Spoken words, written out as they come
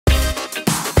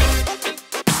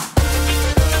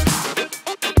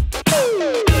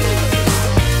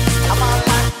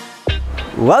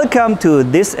Welcome to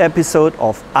this episode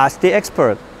of Ask the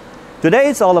Expert. Today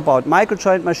it's all about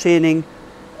microjoint machining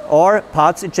or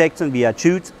parts ejection via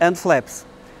chutes and flaps.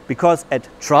 Because at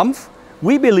TRUMPF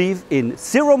we believe in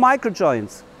zero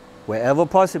microjoints wherever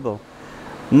possible.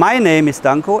 My name is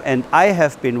Danko and I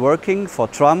have been working for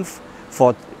TRUMPF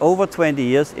for over 20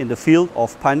 years in the field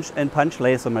of punch and punch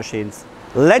laser machines.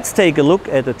 Let's take a look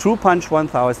at the TruPunch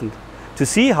 1000 to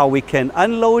see how we can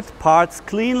unload parts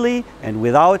cleanly and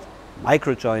without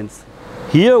microjoints.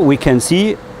 Here we can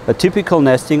see a typical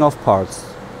nesting of parts.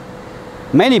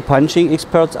 Many punching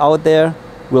experts out there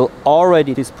will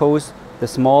already dispose the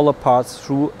smaller parts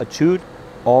through a chute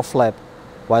or flap,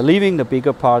 while leaving the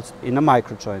bigger parts in a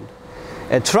microjoint.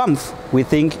 At TRUMPF we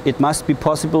think it must be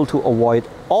possible to avoid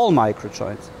all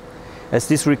microjoints, as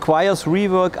this requires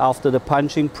rework after the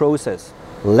punching process.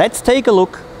 Let's take a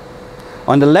look.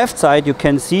 On the left side you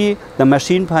can see the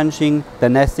machine punching the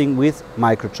nesting with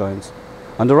microjoints.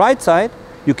 On the right side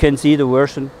you can see the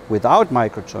version without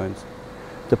microjoints.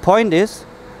 The point is,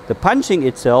 the punching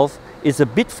itself is a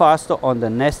bit faster on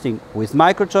the nesting with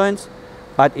microjoints,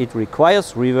 but it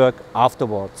requires rework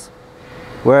afterwards.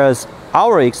 Whereas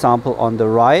our example on the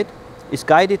right is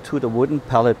guided to the wooden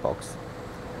pallet box.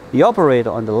 The operator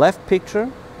on the left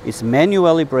picture is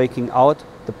manually breaking out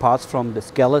the parts from the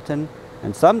skeleton,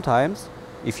 and sometimes,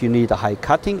 if you need a high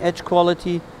cutting edge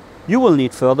quality, you will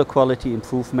need further quality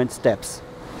improvement steps.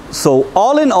 So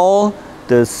all in all,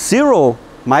 the zero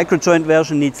microjoint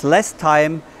version needs less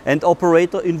time and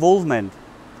operator involvement.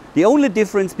 The only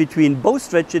difference between both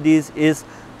strategies is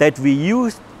that we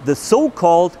use the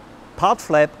so-called part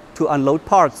flap to unload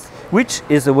parts, which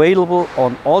is available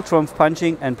on all TRUMPF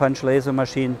punching and punch laser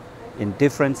machine in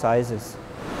different sizes.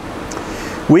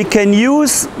 We can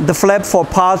use the flap for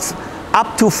parts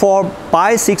up to 4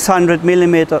 by 600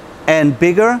 millimeter and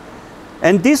bigger,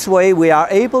 and this way we are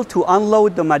able to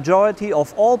unload the majority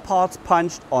of all parts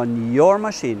punched on your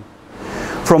machine.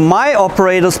 From my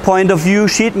operator's point of view,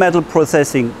 sheet metal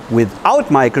processing without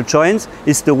microjoints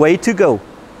is the way to go,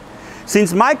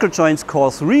 since microjoints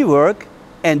cause rework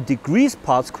and decrease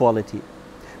parts quality.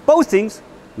 Both things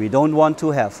we don't want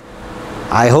to have.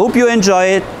 I hope you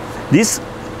enjoyed this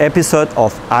episode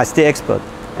of Ask the Expert,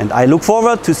 and I look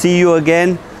forward to see you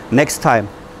again next time.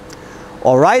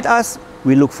 Or write us,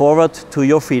 we look forward to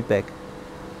your feedback.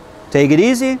 Take it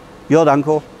easy, your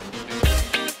Danko.